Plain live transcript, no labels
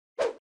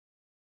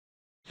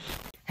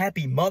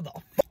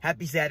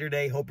Happy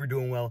Saturday. Hope you're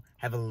doing well.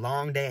 Have a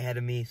long day ahead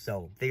of me,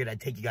 so figured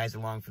I'd take you guys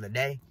along for the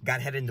day. Got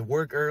to head into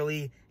work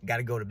early. Got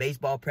to go to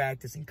baseball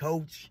practice and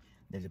coach.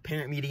 There's a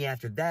parent meeting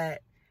after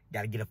that.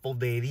 Got to get a full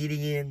day of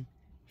eating in.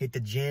 Hit the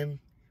gym.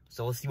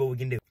 So let's see what we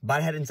can do. About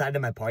to head inside to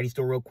my party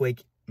store real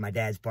quick. My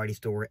dad's party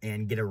store,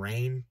 and get a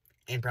rain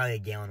and probably a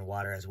gallon of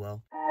water as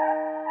well.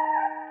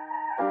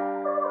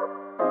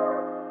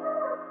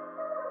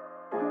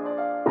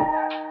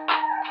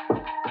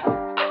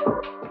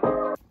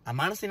 I'm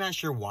honestly not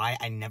sure why.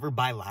 I never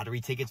buy lottery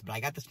tickets, but I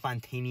got the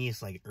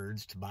spontaneous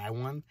urge to buy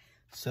one.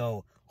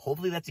 So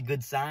hopefully that's a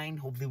good sign.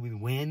 Hopefully we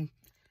win.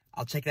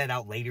 I'll check that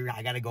out later.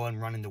 I got to go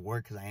and run into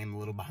work because I am a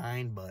little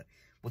behind, but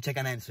we'll check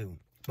on that soon.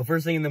 But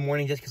first thing in the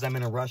morning, just because I'm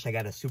in a rush, I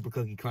got a Super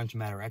Cookie Crunch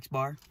Matter X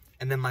bar.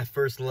 And then my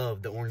first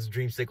love, the Orange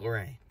Dreamsicle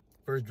Rain.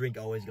 First drink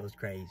always goes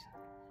crazy.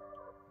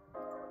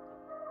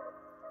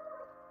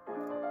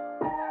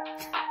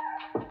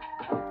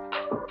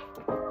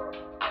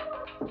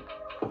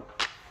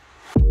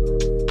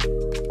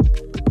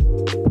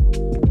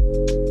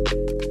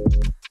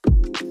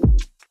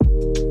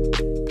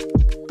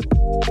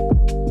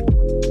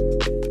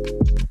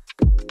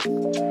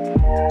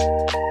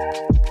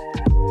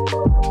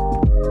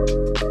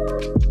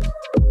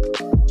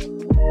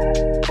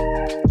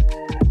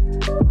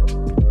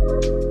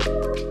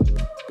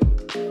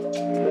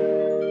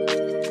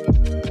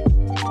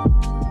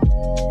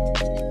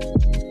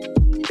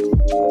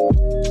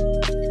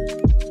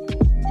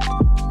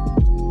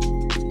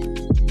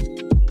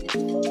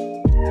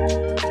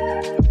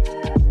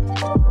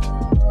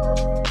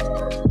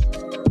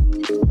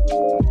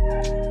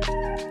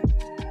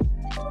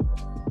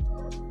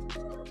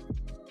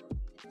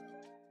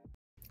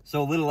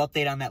 So a little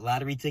update on that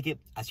lottery ticket.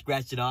 I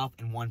scratched it off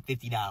and won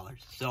 $50.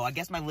 So I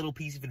guess my little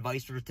piece of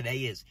advice for today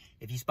is,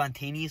 if you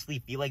spontaneously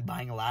feel like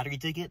buying a lottery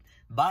ticket,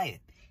 buy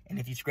it. And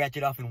if you scratch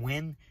it off and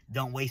win,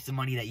 don't waste the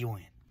money that you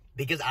win.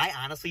 Because I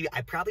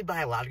probably buy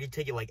a lottery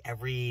ticket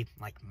every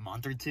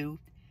month or two,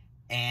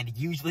 and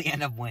usually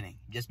end up winning.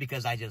 Just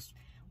because I just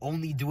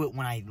only do it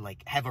when I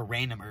have a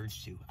random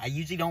urge to. I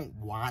usually don't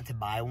want to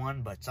buy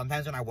one, but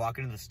sometimes when I walk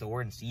into the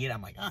store and see it,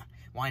 I'm like,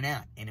 why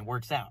not? And it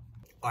works out.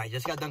 Alright,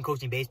 just got done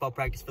coaching baseball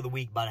practice for the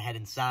week. About to head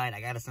inside.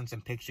 I gotta send some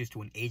pictures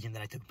to an agent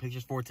that I took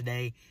pictures for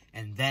today.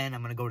 And then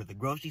I'm gonna go to the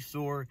grocery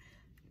store,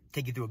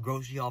 take you through a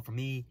grocery haul for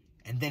me,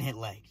 and then hit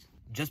legs.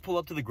 Just pull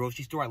up to the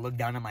grocery store. I looked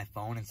down at my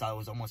phone and saw it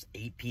was almost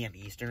 8 p.m.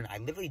 Eastern. I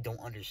literally don't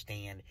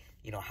understand,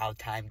 how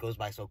time goes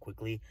by so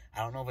quickly.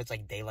 I don't know if it's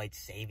daylight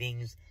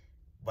savings,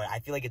 but I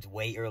feel like it's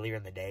way earlier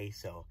in the day.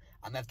 So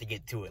I'm gonna have to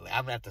get to it.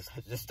 I'm gonna have to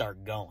just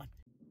start going.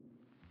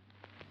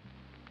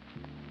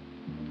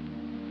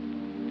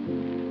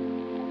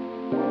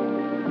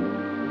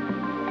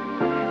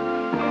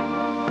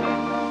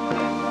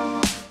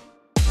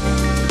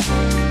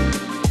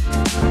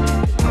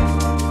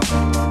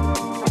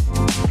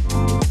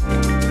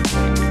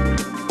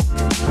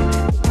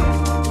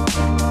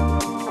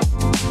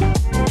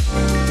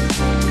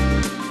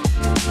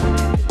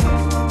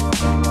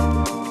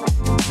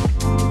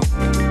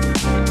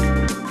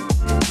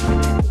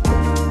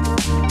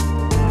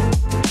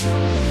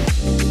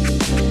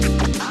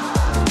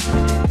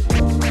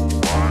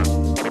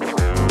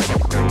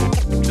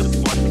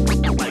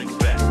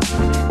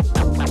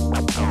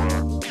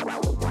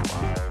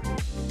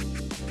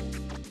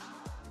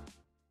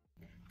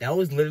 That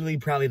was literally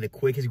probably the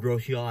quickest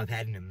grocery haul I've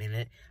had in a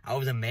minute. I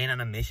was a man on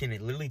a mission.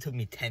 It literally took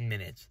me 10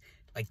 minutes.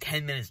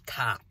 10 minutes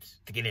tops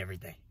to get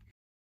everything.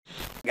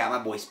 Got my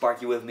boy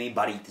Sparky with me.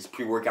 About to eat this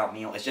pre-workout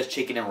meal. It's just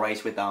chicken and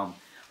rice with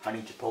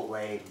honey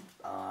chipotle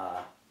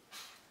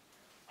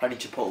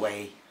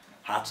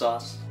hot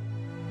sauce.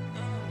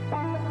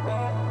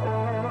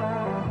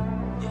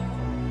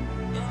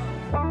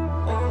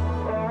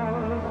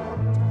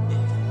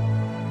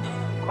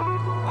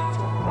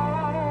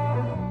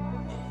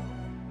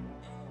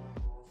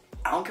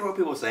 I don't care what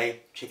people say,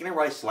 chicken and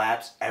rice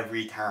slaps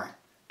every time.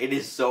 It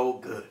is so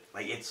good.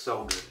 It's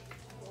so good.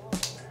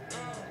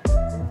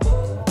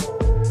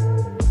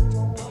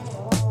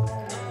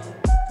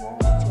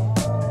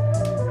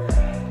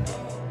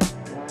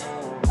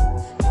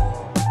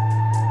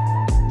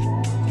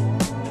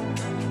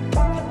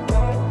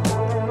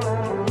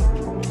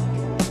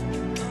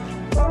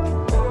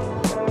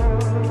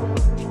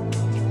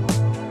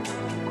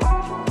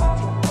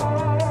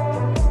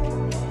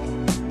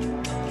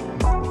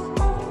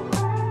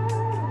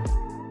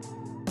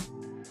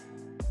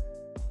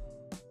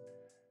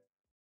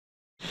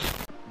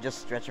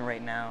 Just stretching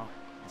right now.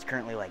 It's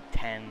currently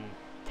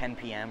 10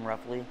 p.m.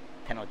 roughly,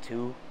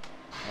 10:02,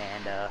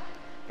 and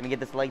gonna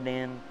get this leg day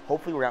in.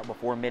 Hopefully we're out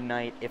before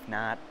midnight. If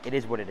not, it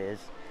is what it is.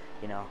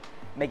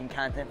 Making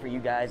content for you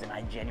guys, and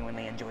I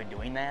genuinely enjoy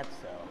doing that,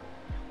 so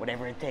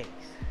whatever it takes.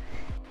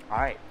 All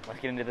right, let's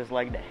get into this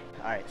leg day.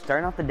 All right,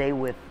 starting off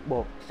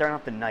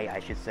the night,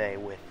 I should say,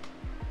 with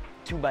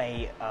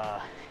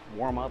 2x8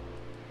 warm up,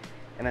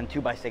 and then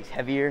 2x6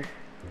 heavier.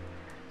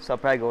 So I'll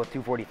probably go with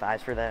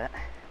 245s for that.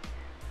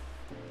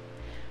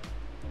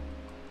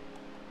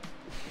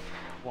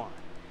 1,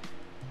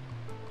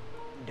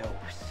 dos,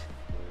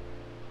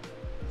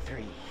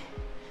 3,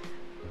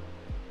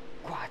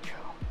 4,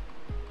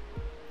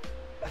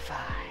 5.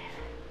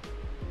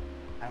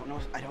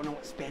 I don't know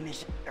what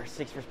Spanish or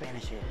 6 for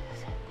Spanish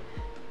is.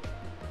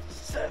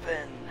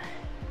 7,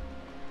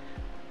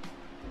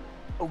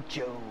 8.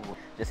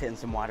 Just hitting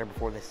some water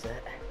before this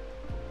set.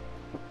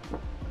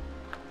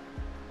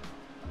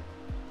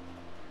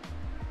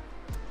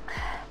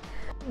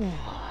 Okay,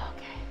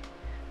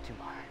 2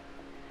 more.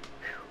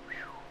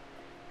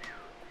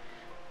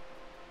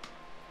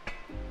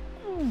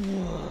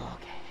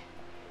 Okay,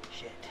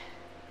 shit.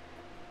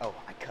 Oh,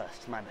 I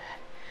cussed, my bad.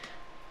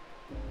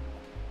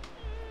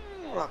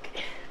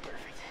 Okay,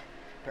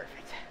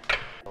 perfect.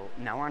 So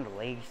now we're on to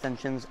leg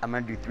extensions. I'm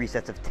gonna do 3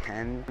 sets of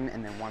 10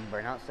 and then 1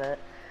 burnout set.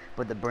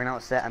 But the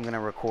burnout set I'm gonna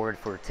record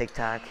for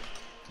TikTok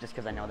just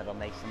because I know that'll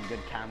make some good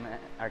content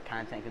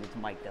because it's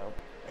mic'd up.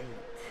 8,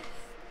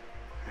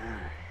 9,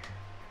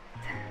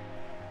 10.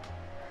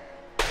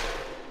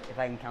 If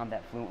I can count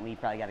that fluently,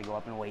 probably gotta go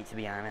up in weight, to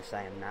be honest.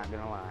 I am not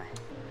gonna lie.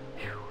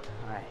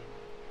 Alright.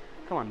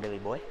 Come on, Billy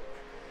boy.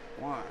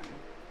 1,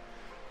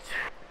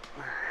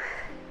 2.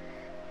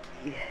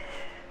 Yeah.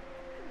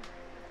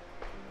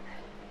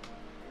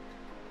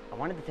 I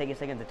wanted to take a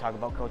second to talk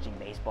about coaching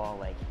baseball.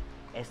 Like,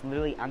 it's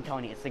literally, I'm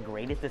telling you, it's the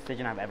greatest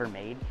decision I've ever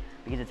made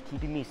because it's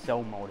keeping me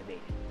so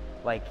motivated.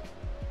 Like,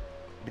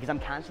 because I'm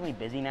constantly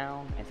busy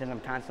now, and since I'm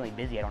constantly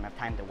busy, I don't have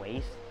time to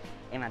waste.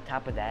 And on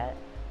top of that,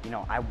 you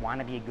know, I want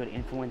to be a good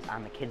influence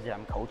on the kids that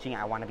I'm coaching.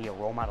 I want to be a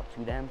role model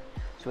to them.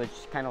 So it's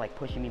just kind of like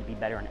pushing me to be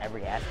better in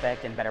every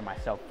aspect and better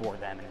myself for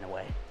them in a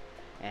way.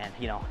 And,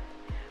 you know,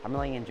 I'm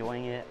really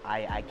enjoying it.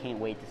 I can't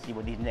wait to see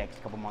what these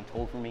next couple months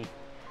hold for me.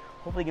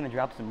 Hopefully gonna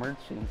drop some merch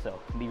soon, so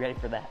be ready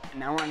for that.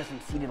 Now we're on to some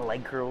seated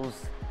leg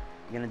curls.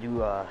 I'm gonna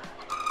do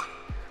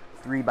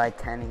 3 by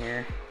 10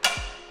 here,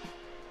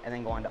 and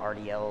then go on to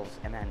RDLs,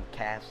 and then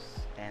calves,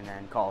 and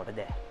then call it a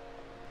day.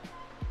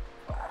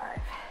 5,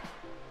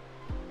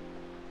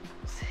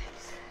 6,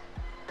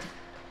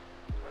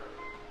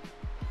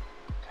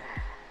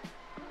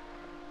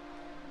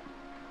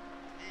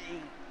 8,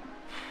 9,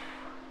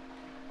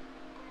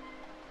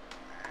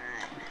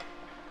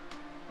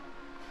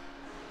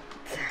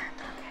 10.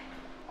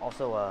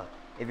 Also,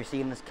 if you're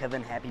seeing this,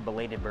 Kevin, happy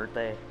belated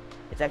birthday.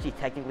 It's actually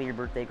technically your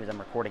birthday because I'm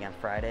recording on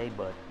Friday,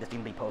 but this is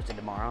going to be posted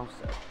tomorrow,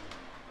 so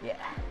yeah.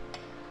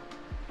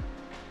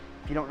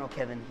 If you don't know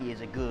Kevin, he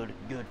is a good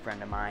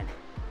friend of mine.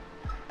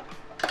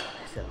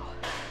 So,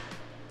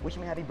 wish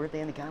him a happy birthday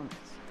in the comments.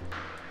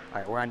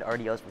 Alright, we're on to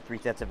RDLs for 3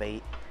 sets of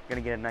 8.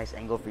 Gonna get a nice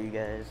angle for you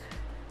guys.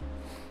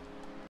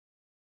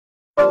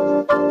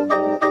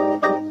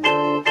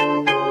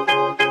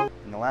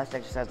 And the last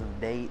exercise of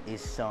the day is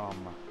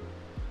some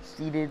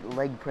seated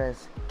leg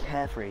press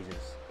calf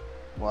raises.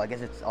 Well, I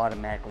guess it's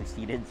automatically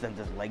seated since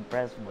it's leg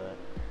press, but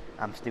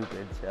I'm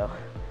stupid, so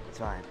it's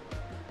fine.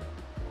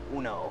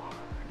 1,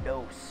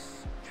 2,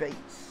 3,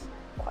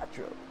 4, 5,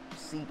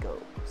 6,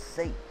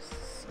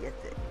 7,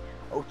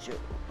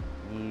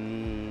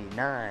 8,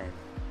 9,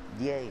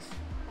 10,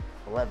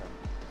 11,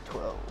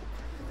 12,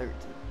 13,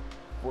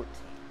 14,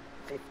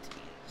 15,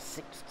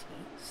 16,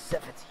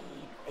 17,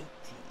 18,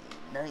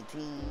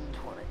 19,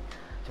 20,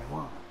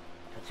 21,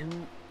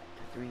 22,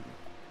 3,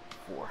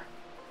 4,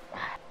 5.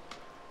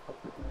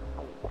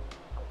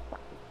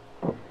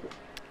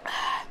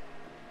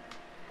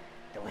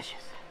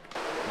 Delicious.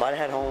 About to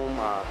head home,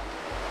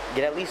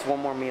 get at least 1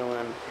 more meal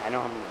in. I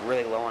know I'm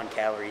really low on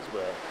calories,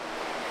 but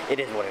it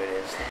is what it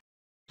is.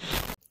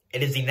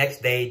 It is the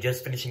next day,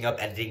 just finishing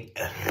up editing.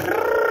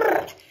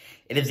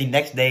 It is the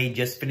next day,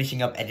 just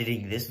finishing up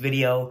editing this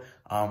video.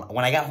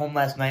 When I got home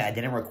last night, I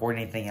didn't record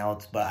anything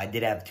else, but I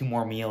did have 2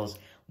 more meals.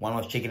 One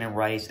was chicken and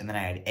rice, and then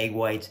I had egg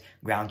whites,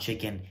 ground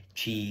chicken,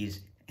 cheese,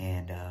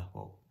 and,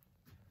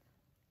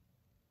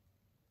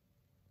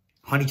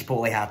 honey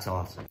chipotle hot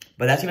sauce.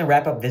 But that's going to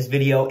wrap up this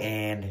video,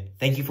 and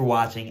thank you for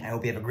watching. I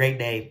hope you have a great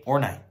day or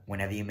night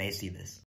whenever you may see this.